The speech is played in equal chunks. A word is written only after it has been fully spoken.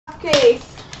case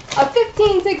of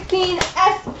 15/16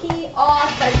 SP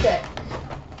Authentic.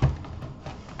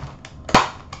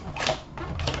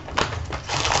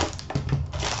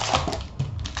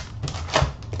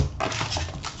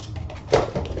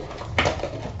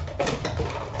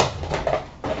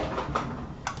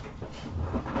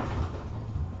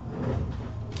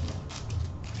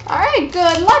 All right,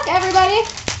 good luck, everybody.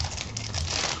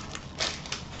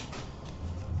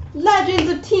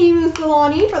 Legends of Team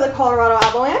Solani for the Colorado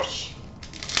Avalanche.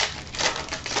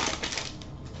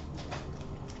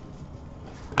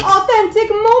 Authentic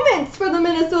Moments for the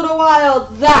Minnesota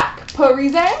Wild, Zach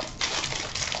Parise.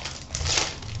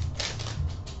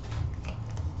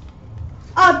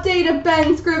 Update of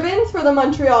Ben Scrivens for the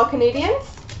Montreal Canadiens.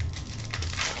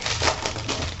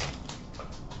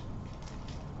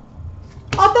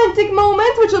 Authentic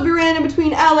Moments, which will be random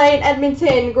between LA and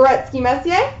Edmonton, Gretzky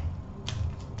Messier.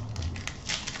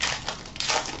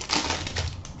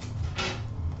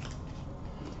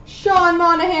 Sean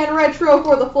Monahan Retro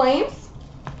for the Flames.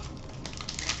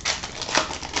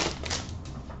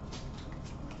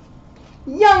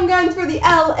 Young Guns for the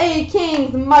LA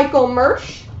Kings, Michael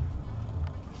Mersch.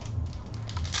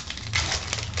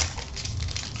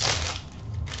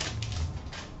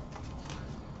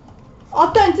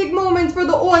 Authentic Moments for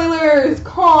the Oilers,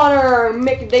 Connor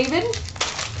McDavid.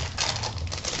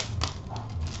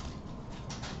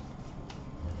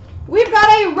 We've got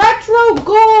a retro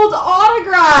gold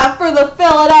autograph for the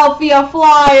Philadelphia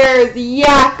Flyers,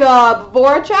 Jakub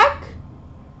Voracek.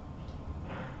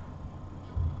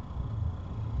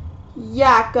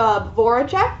 Jakub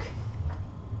Voracek.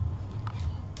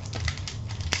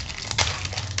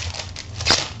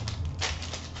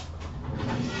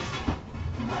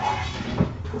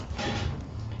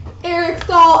 Eric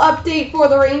Stahl update for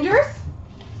the Rangers.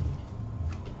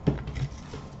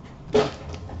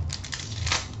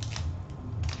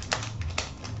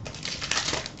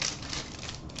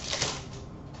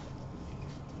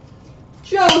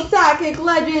 Joe Sakic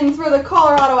Legends for the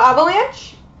Colorado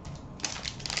Avalanche.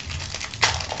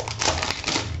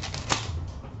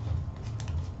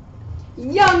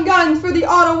 Young Guns for the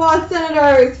Ottawa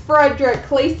Senators, Frederick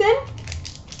Claesson.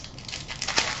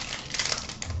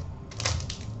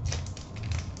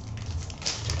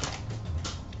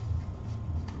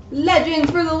 Legends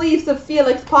for the Leafs of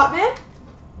Felix Potvin.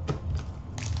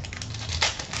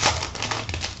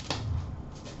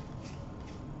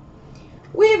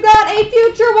 We've got a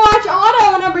Future Watch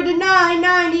auto number to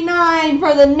 999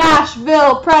 for the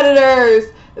Nashville Predators,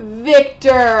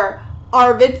 Victor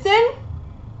Arvidsson.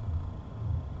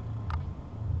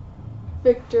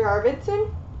 Victor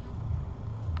Arvidsson.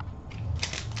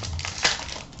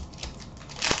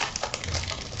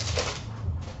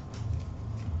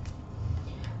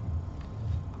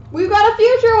 We've got a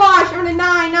Future Watch number to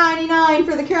 999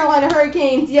 for the Carolina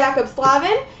Hurricanes, Jakub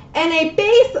Slavin. And a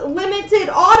base limited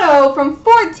auto from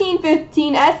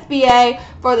 14/15 SBA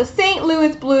for the St.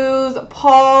 Louis Blues,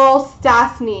 Paul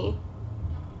Stastny.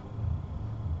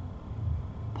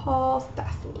 Paul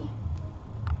Stastny.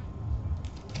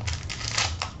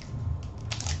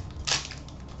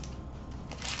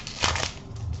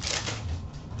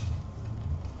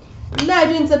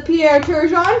 Legends of Pierre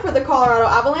Turgeon for the Colorado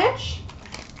Avalanche.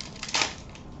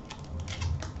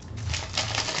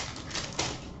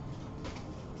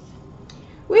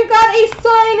 We've got a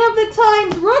Sign of the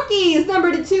Times Rookies,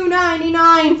 number to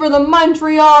 299 for the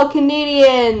Montreal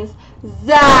Canadiens,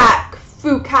 Zach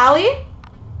Fucale.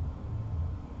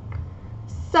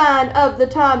 Sign of the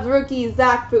Times Rookies,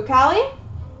 Zach Fucale.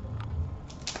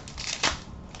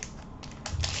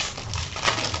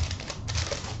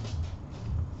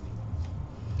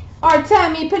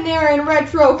 Artemi Panarin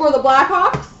Retro for the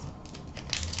Blackhawks.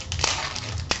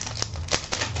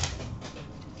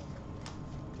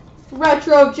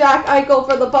 Retro Jack Eichel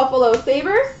for the Buffalo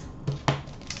Sabres.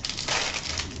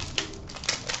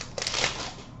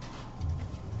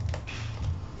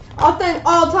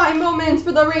 All-time moments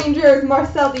for the Rangers,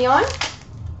 Marcel Dion.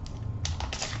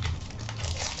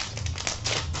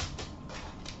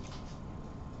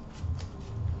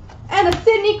 And a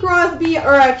Sidney Crosby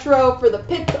Retro for the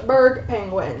Pittsburgh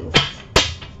Penguins.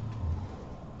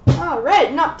 All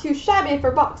right, not too shabby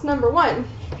for box number 1.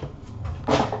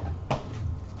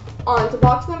 On to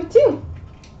box number 2.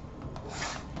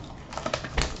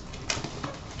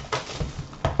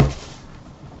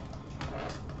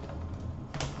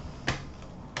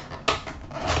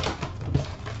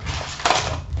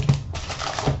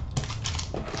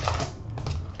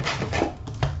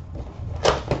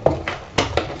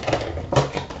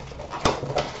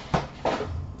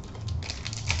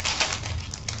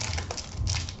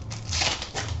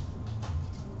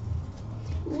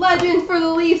 Legend for the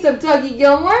Leafs of Dougie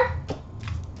Gilmour.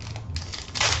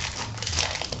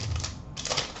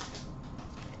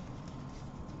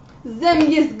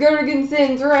 Zemgus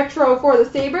Girgensons retro for the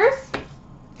Sabres.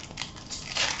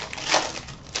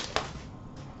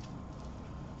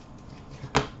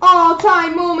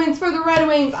 All-time moments for the Red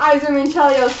Wings, Yzerman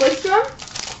Chelios Lidstrom.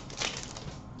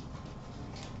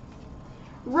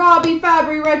 Robbie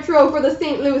Fabry retro for the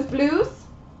St. Louis Blues.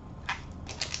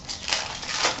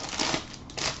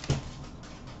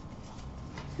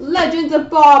 Legends of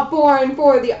Bob Bourne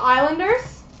for the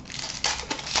Islanders.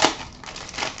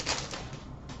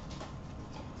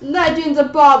 Legends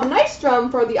of Bob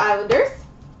Nystrom for the Islanders.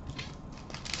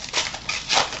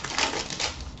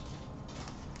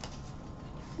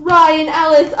 Ryan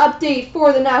Ellis update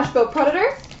for the Nashville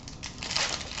Predators.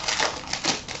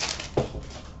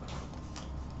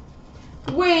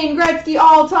 Wayne Gretzky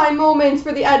all-time moments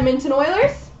for the Edmonton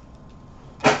Oilers.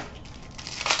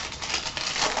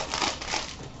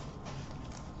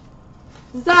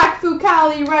 Zach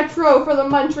Fucale retro for the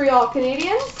Montreal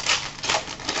Canadiens.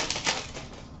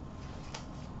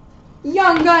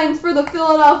 Young Guns for the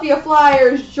Philadelphia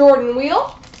Flyers, Jordan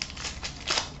Wheel.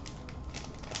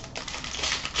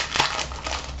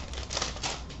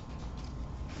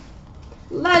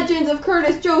 Legends of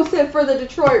Curtis Joseph for the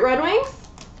Detroit Red Wings.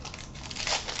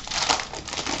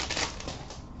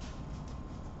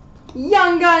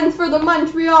 Young Guns for the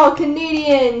Montreal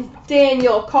Canadiens,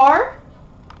 Daniel Carr.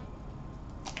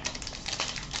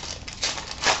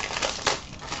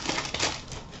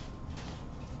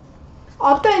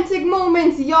 Authentic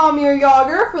Moments, Jaromir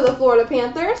Jagr for the Florida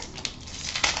Panthers.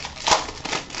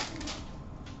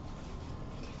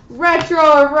 Retro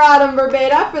of Radim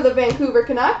Verbata for the Vancouver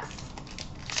Canucks.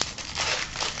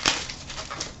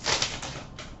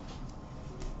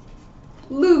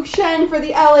 Luke Shen for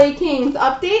the LA Kings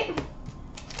update.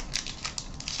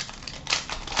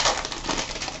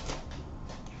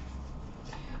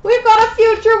 We've got a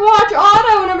Future Watch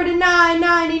auto number to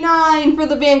 999 for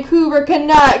the Vancouver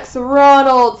Canucks,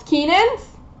 Ronald Keenans.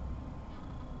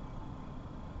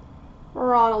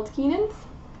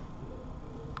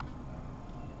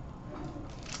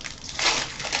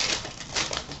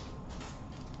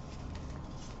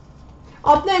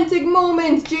 Authentic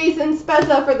Moments, Jason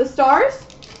Spezza for the Stars.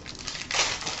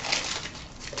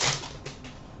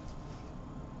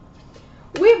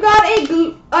 We've got a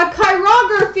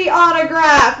chirography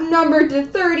autograph, number to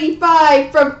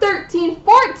 35 from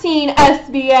 1314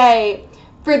 SBA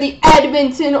for the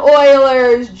Edmonton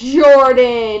Oilers,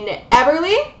 Jordan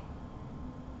Eberle.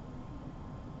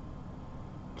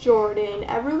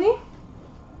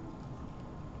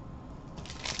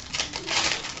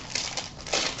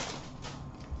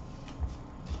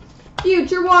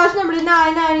 Future Watch number to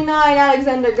 999,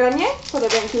 Alexander Grenier for the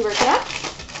Vancouver Canucks.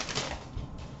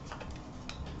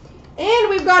 And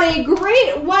we've got a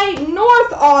Great White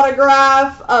North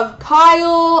autograph of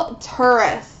Kyle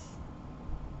Turris.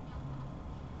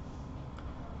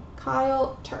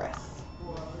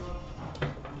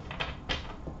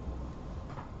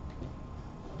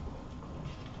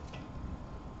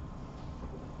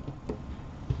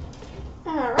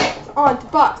 Alright, on to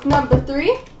box number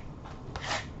 3.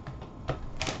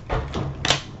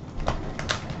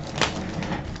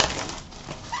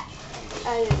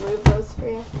 I didn't move those for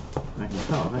you. I can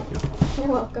tell, thank you.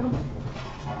 You're welcome.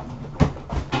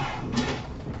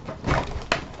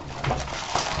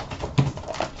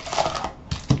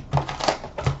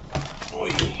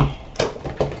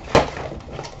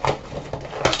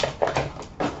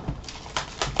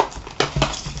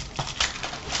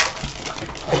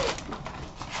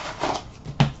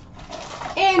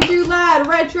 Andrew Ladd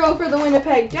retro for the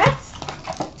Winnipeg Jets.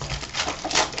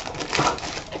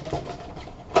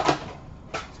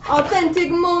 Authentic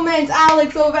Moments,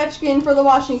 Alex Ovechkin for the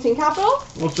Washington Capitals.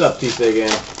 What's up, TC gang?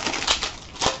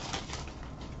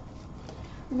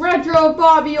 Retro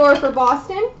Bobby Orr for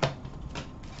Boston.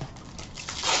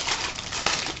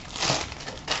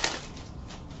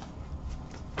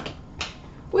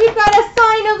 We've got a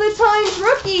Sign of the Times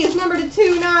rookies, number to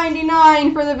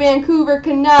 299 for the Vancouver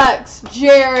Canucks,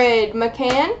 Jared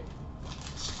McCann.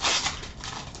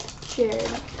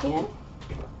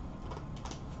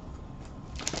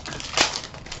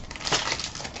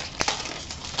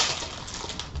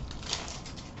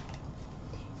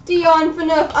 Dion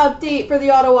Phaneuf update for the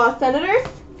Ottawa Senators.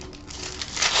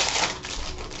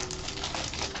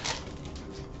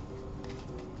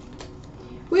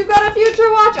 We've got a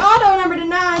Future Watch auto number to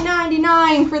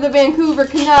 999 for the Vancouver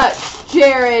Canucks,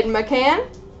 Jared McCann.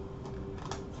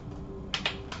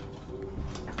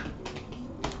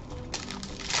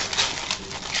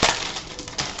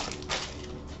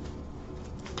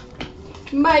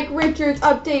 Mike Richards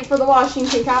update for the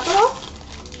Washington Capitals.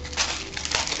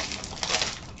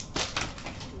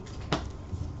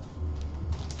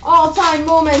 All-time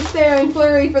moments there in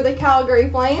Fleury for the Calgary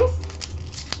Flames.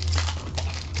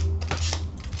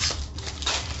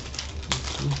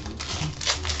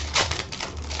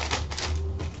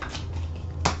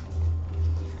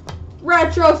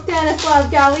 Retro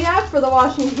Stanislav Galiev for the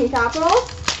Washington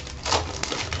Capitals.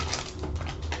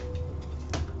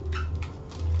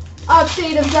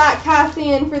 Update of Zach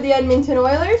Kassian for the Edmonton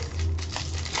Oilers.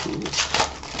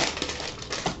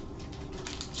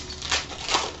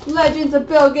 Legends of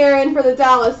Bill Guerin for the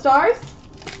Dallas Stars.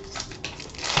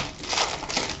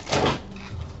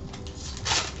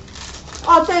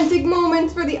 Authentic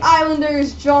moments for the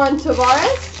Islanders, John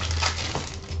Tavares.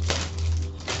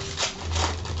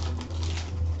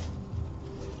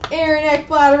 Aaron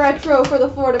Ekblad retro for the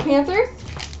Florida Panthers.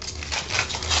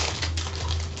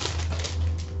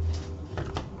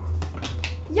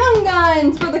 Young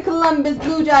Guns for the Columbus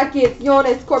Blue Jackets,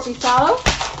 Jonas Korpisalo.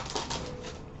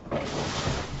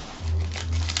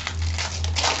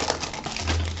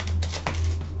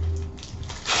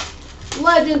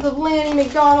 Legends of Lanny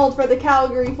McDonald for the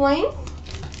Calgary Flames.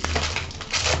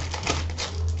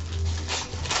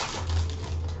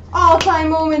 All-time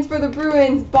moments for the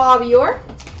Bruins, Bob Orr.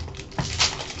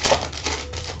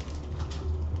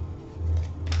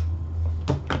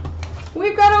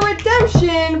 We've got a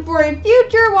redemption for a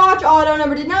Future Watch auto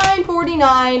number to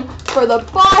 949 for the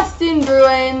Boston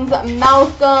Bruins,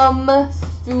 Malcolm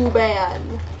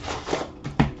Subban.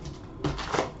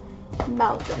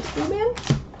 Malcolm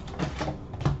Subban.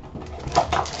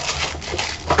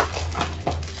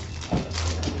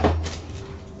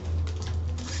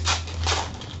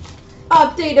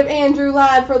 Update of Andrew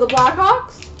Ladd for the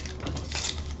Blackhawks.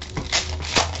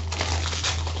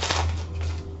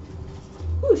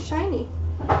 Ooh, shiny.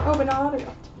 Oh, but not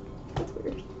autographed. That's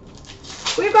weird.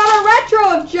 We've got a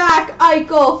retro of Jack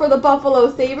Eichel for the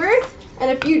Buffalo Sabres.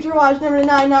 And a Future Watch number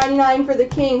 999 for the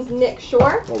Kings, Nick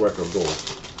Shore. Oh, retro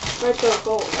gold. Retro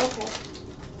gold, okay.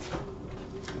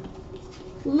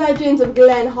 Legends of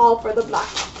Glenn Hall for the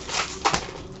Blackhawks.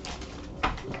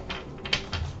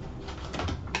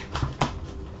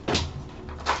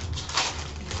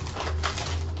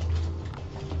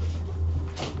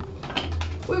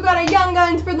 We've got a Young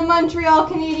Guns for the Montreal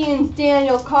Canadiens,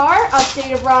 Daniel Carr.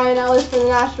 Update of Ryan Ellis for the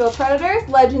Nashville Predators.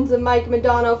 Legends of Mike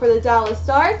Modano for the Dallas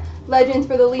Stars. Legends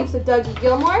for the Leafs of Dougie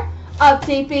Gilmour.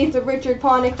 Update base of Richard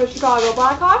Panik for Chicago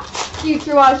Blackhawks.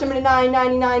 Future Watch number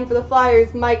 999 for the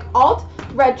Flyers, Mike Alt.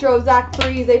 Retro of Zach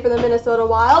Parise for the Minnesota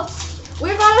Wild.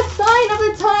 We've got a Sign of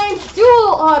the Times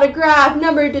dual autograph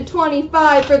number to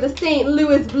 25 for the St.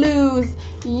 Louis Blues,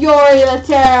 Yori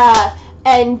Laterra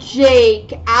and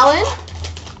Jake Allen.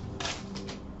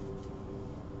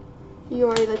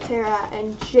 Yori Laterra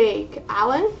and Jake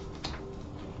Allen.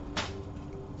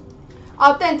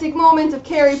 Authentic moments of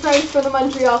Carey Price for the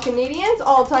Montreal Canadiens.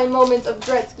 All-time moments of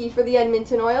Gretzky for the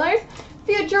Edmonton Oilers.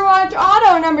 Future Watch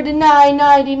auto number to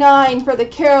 999 for the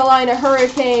Carolina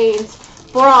Hurricanes,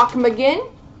 Brock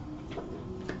McGinn.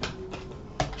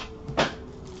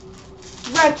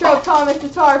 Retro of Thomas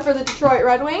Tatar for the Detroit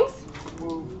Red Wings.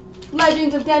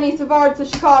 Legends of Denny Savard for the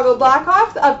Chicago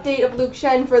Blackhawks. Update of Luke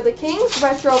Shen for the Kings.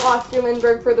 Retro of Oscar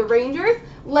Lindbergh for the Rangers.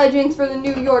 Legends for the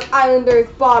New York Islanders,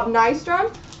 Bob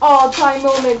Nystrom. All-time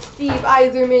moments, Steve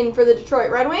Yzerman for the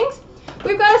Detroit Red Wings.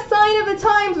 We've got a Sign of the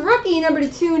Times rookie number to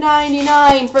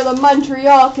 299 for the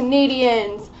Montreal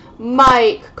Canadiens,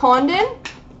 Mike Condon.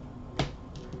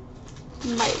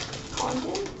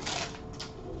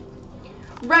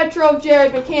 Retro of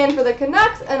Jared McCann for the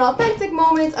Canucks, and authentic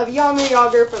moments of Jaromir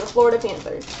Jagr for the Florida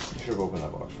Panthers. You should have opened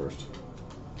that box first.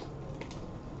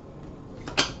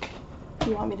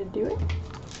 You want me to do it?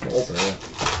 Well, open it, yeah.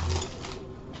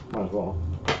 Might as well.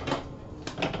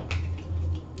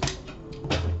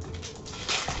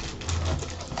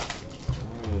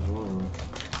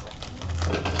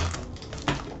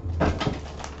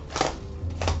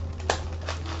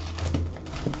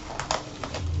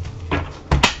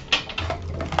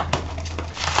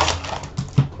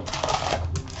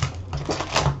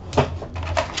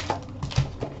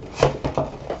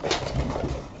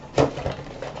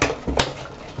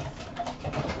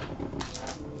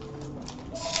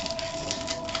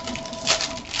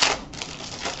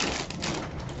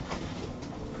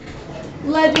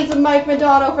 Legends of Mike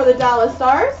Modano for the Dallas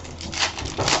Stars.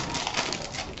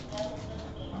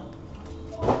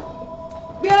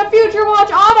 We got a Future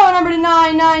Watch auto number to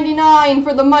 999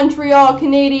 for the Montreal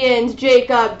Canadiens,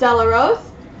 Jacob Delarose.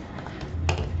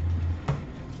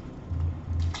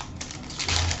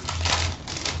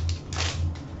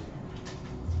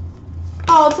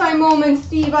 All-time moments,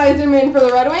 Steve Yzerman for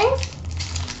the Red Wings.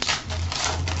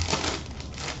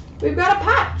 We've got a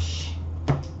patch.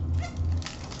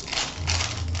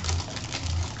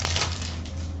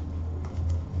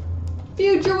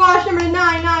 Future Watch number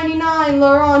 999,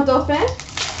 Laurent Dauphin.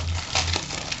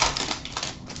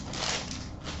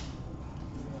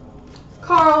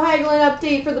 Carl Hagelin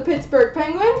update for the Pittsburgh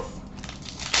Penguins.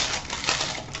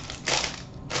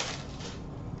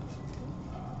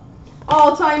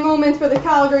 All-time moments for the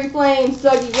Calgary Flames,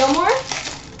 Dougie Gilmour.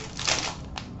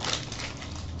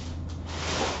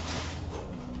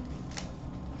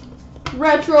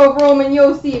 Retro of Roman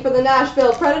Josi for the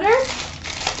Nashville Predators.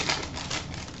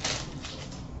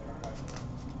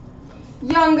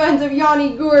 Young Guns of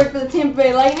Yanni Gourde for the Tampa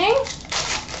Bay Lightning.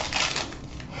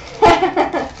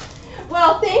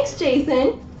 Well, thanks,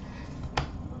 Jason.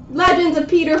 Legends of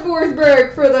Peter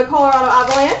Forsberg for the Colorado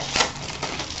Avalanche.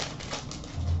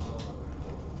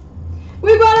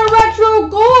 We've got a retro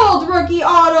gold rookie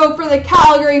auto for the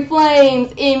Calgary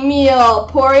Flames, Emile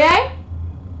Poirier.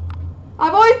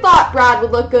 I've always thought Brad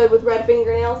would look good with red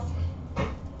fingernails.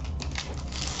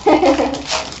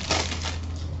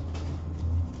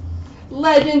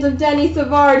 Legends of Denny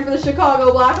Savard for the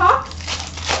Chicago Blackhawks.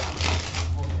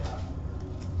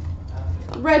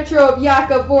 Retro of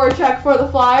Jakub Voracek for the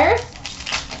Flyers.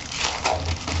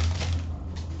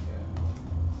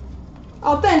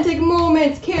 Authentic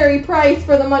moments, Carey Price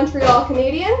for the Montreal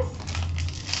Canadiens.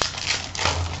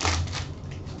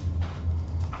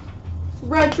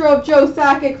 Retro of Joe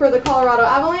Sakic for the Colorado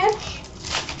Avalanche.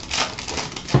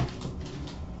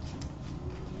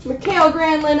 Mikael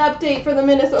Granlund update for the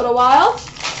Minnesota Wild.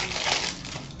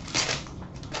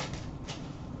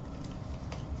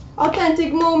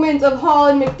 Authentic moments of Hall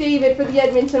and McDavid for the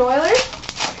Edmonton Oilers.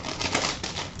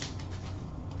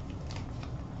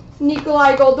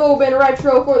 Nikolai Goldobin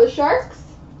retro for the Sharks.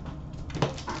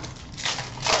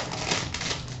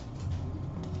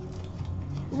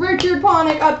 Richard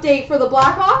Panik update for the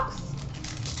Blackhawks.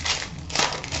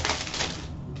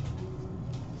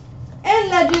 And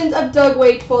Legends of Doug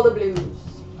Weight for the Blues.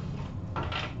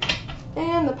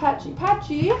 And the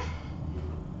patchy.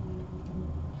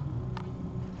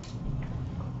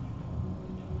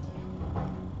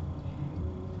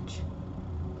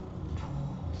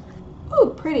 Ooh,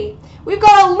 pretty. We've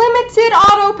got a limited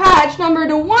auto patch number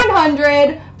to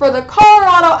 100 for the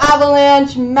Colorado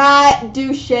Avalanche, Matt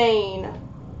Duchene.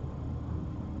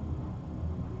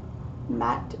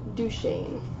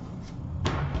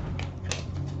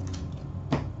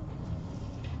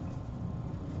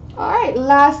 Alright,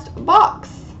 last box.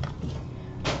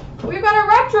 We've got a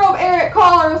retro of Eric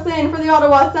Carlson for the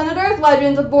Ottawa Senators,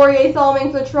 Legends of Borje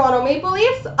Salming for the Toronto Maple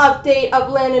Leafs, update of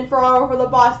Landon Ferraro for the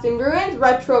Boston Bruins,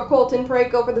 retro of Colton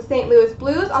Parayko for the St. Louis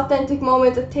Blues, authentic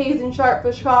moments of Taves and Sharp for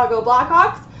the Chicago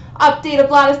Blackhawks, update of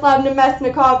Vladislav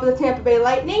Nemesnikov for the Tampa Bay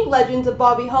Lightning, Legends of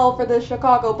Bobby Hull for the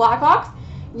Chicago Blackhawks,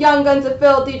 Young Guns of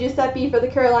Phil DiGiuseppe for the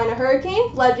Carolina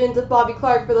Hurricanes, Legends of Bobby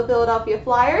Clarke for the Philadelphia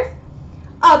Flyers,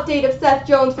 update of Seth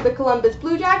Jones for the Columbus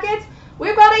Blue Jackets.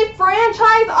 We've got a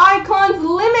Franchise Icons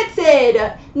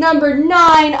Limited, number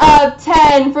 9 of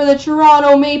 10 for the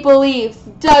Toronto Maple Leafs,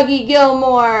 Dougie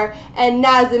Gilmour and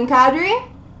Nazem Kadri.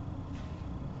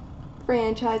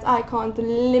 Franchise Icons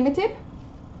Limited.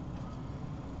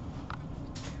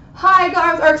 High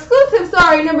guards are exclusive,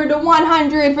 number to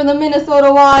 100 for the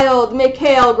Minnesota Wild,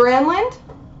 Mikael Granlund.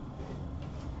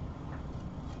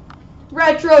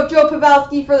 Retro of Joe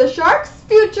Pavelski for the Sharks.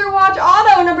 Future Watch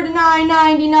Auto number to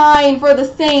 999 for the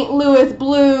St. Louis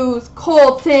Blues,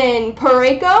 Colton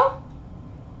Parayko.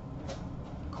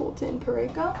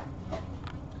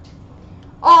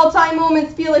 All-time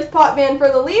moments, Felix Potvin for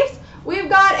the Leafs. We've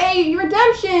got a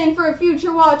redemption for a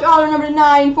Future Watch Auto number to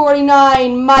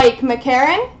 949, Mike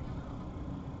McCarron.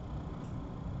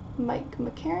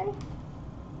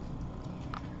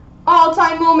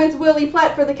 All-time moments, Willie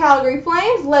Plett for the Calgary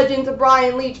Flames. Legends of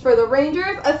Brian Leetch for the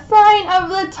Rangers. A sign of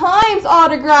the times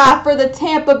autograph for the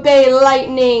Tampa Bay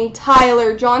Lightning,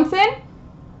 Tyler Johnson.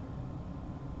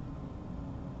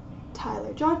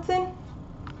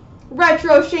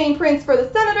 Retro Shane Prince for the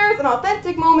Senators. And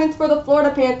authentic moments for the Florida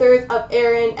Panthers of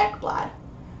Aaron Ekblad.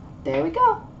 There we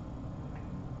go.